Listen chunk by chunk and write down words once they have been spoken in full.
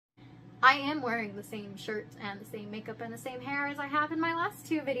I am wearing the same shirt and the same makeup and the same hair as I have in my last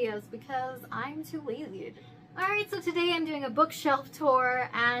 2 videos because I'm too lazy. Alright, so today I'm doing a bookshelf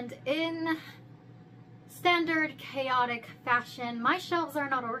tour, and in standard chaotic fashion, my shelves are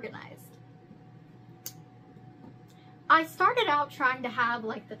not organized. I started out trying to have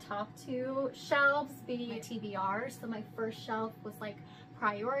like the top 2 shelves be TBR, so my first shelf was like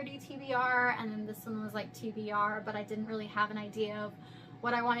priority TBR, and then this one was like TBR, but I didn't really have an idea of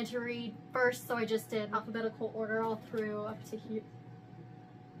what I wanted to read first, so I just did alphabetical order all through up to here.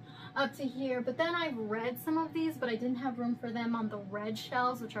 But then I've read some of these, but I didn't have room for them on the red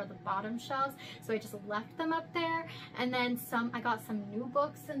shelves, which are the bottom shelves, so I just left them up there. And then I got some new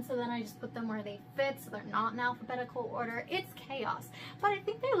books, and so then I just put them where they fit, so they're not in alphabetical order. It's chaos, but I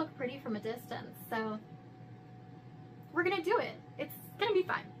think they look pretty from a distance, so we're gonna do it. It's gonna be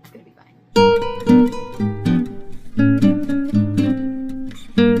fine. It's gonna be fine.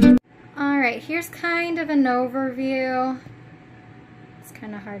 Alright, here's kind of an overview. It's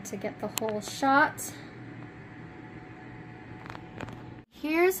kind of hard to get the whole shot.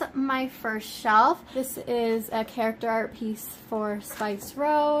 Here's my first shelf. This is a character art piece for Spice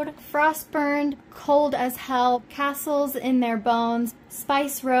Road. Frostburned, Cold as Hell, Castles in Their Bones,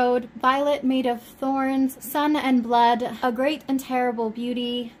 Spice Road, Violet Made of Thorns, Sun and Blood, A Great and Terrible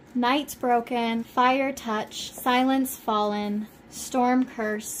Beauty, Night Broken, Fire Touch, Silence Fallen, Storm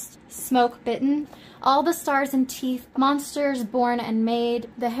Cursed, Smoke Bitten, All the Stars and Teeth, Monsters Born and Made,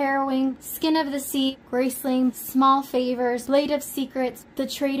 The Harrowing, Skin of the Sea, Graceling, Small Favors, Blade of Secrets, The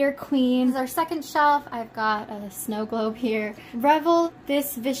Traitor Queen. This is our second shelf. I've got a snow globe here. Revel,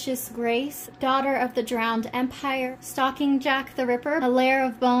 This Vicious Grace, Daughter of the Drowned Empire, Stalking Jack the Ripper, A Lair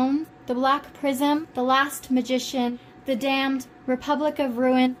of Bones, The Black Prism, The Last Magician, The Damned, Republic of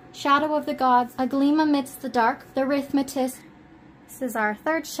Ruin, Shadow of the Gods, A Gleam Amidst the Dark, The Rhythmatist. This is our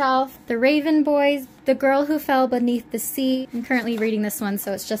third shelf. The Raven Boys, The Girl Who Fell Beneath the Sea. I'm currently reading this one,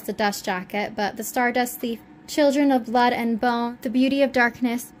 so it's just a dust jacket, but The Stardust Thief, Children of Blood and Bone, The Beauty of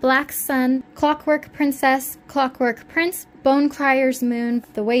Darkness, Black Sun, Clockwork Princess, Clockwork Prince, Bone Crier's Moon,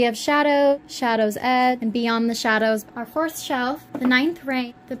 The Way of Shadow, Shadow's Edge, and Beyond the Shadows. Our fourth shelf, The Ninth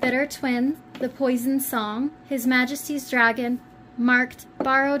Reign, The Bitter Twins, The Poison Song, His Majesty's Dragon, Marked,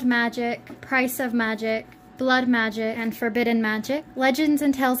 Borrowed Magic, Price of Magic, Blood Magic, and Forbidden Magic, Legends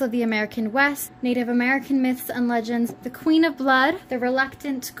and Tales of the American West, Native American Myths and Legends, The Queen of Blood, The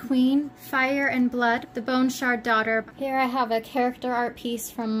Reluctant Queen, Fire and Blood, The Bone Shard Daughter. Here I have a character art piece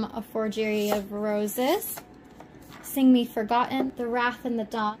from A Forgery of Roses, Sing Me Forgotten, The Wrath and the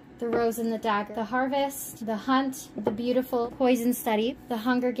Dawn, The Rose and the Dagger, The Harvest, The Hunt, The Beautiful, Poison Study, The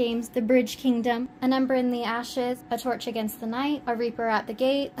Hunger Games, The Bridge Kingdom, An Ember in the Ashes, A Torch Against the Night, A Reaper at the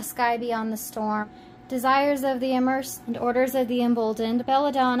Gate, A Sky Beyond the Storm, Desires of the Immersed and Orders of the Emboldened,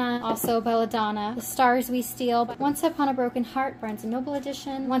 Belladonna, also Belladonna, The Stars We Steal, Once Upon a Broken Heart, Barnes & Noble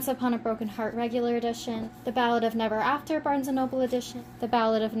Edition, Once Upon a Broken Heart, Regular Edition, The Ballad of Never After, Barnes & Noble Edition, The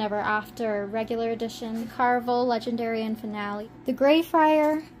Ballad of Never After, Regular Edition, Carvel, Legendary and Finale, The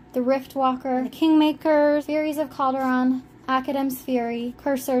Greyfriar, The Rift Walker, The Kingmakers, Furies of Calderon, Academ's Fury,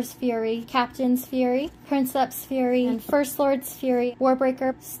 Cursor's Fury, Captain's Fury, Princep's Fury, and First Lord's Fury,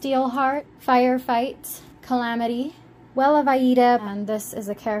 Warbreaker, Steelheart, Firefight, Calamity, Well of Aida, and this is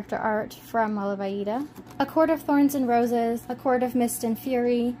a character art from Well of Aida, A Court of Thorns and Roses, A Court of Mist and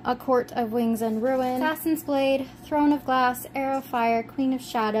Fury, A Court of Wings and Ruin, Assassin's Blade, Throne of Glass, Arrow of Fire, Queen of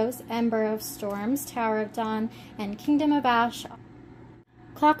Shadows, Ember of Storms, Tower of Dawn, and Kingdom of Ash,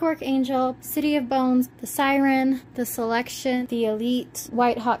 Clockwork Angel, City of Bones, The Siren, The Selection, The Elite,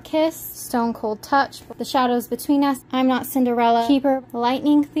 White Hot Kiss, Stone Cold Touch, The Shadows Between Us, I'm Not Cinderella, Keeper,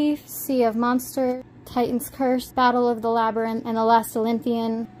 Lightning Thief, Sea of Monsters, Titan's Curse, Battle of the Labyrinth, and The Last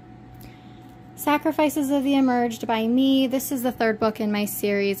Olympian. Sacrifices of the Emerged by me. This is the third book in my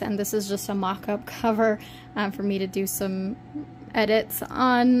series, and this is just a mock-up cover for me to do some edits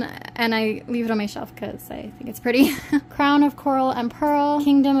on, and I leave it on my shelf because I think it's pretty. Crown of Coral and Pearl,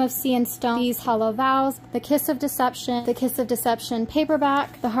 Kingdom of Sea and Stone, These Hollow Vows, The Kiss of Deception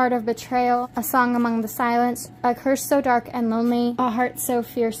paperback, The Heart of Betrayal, A Song Among the Silence, A Curse So Dark and Lonely, A Heart So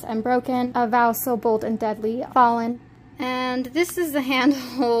Fierce and Broken, A Vow So Bold and Deadly, Fallen. And this is the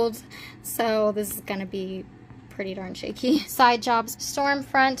handhold, so this is gonna be pretty darn shaky. Side jobs,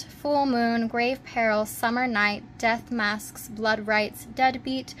 Stormfront, Full Moon, Grave Peril, Summer Night, Death Masks, Blood Rights,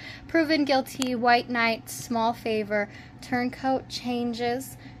 Deadbeat, Proven Guilty, White Knight, Small Favor, Turncoat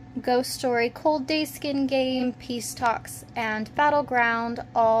Changes, Ghost Story, Cold Day Skin Game, Peace Talks, and Battleground,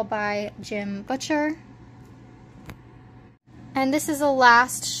 all by Jim Butcher. And this is the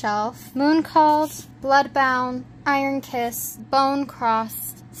last shelf. Moon Called, Bloodbound, Iron Kiss, Bone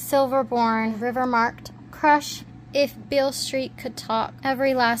Crossed, Silverborn, Rivermarked, Crush, If Beale Street Could Talk,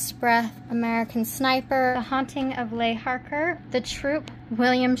 Every Last Breath, American Sniper, The Haunting of Leigh Harker, The Troop,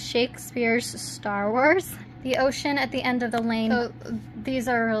 William Shakespeare's Star Wars, The Ocean at the End of the Lane. So these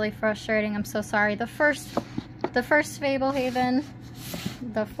are really frustrating, I'm so sorry. The first Fablehaven,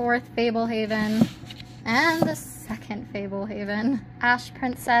 the fourth Fablehaven, and the second Fablehaven, Ash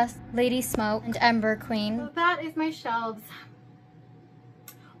Princess, Lady Smoke, and Ember Queen. So that is my shelves.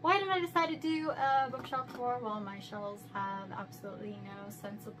 Why did I decide to do a bookshelf tour? Well, my shelves have absolutely no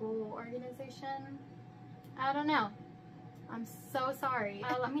sensible organization. I don't know. I'm so sorry.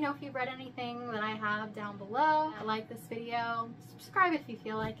 Let me know if you've read anything that I have down below. Like this video, subscribe if you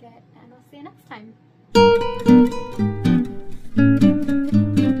feel like it, and I'll see you next time.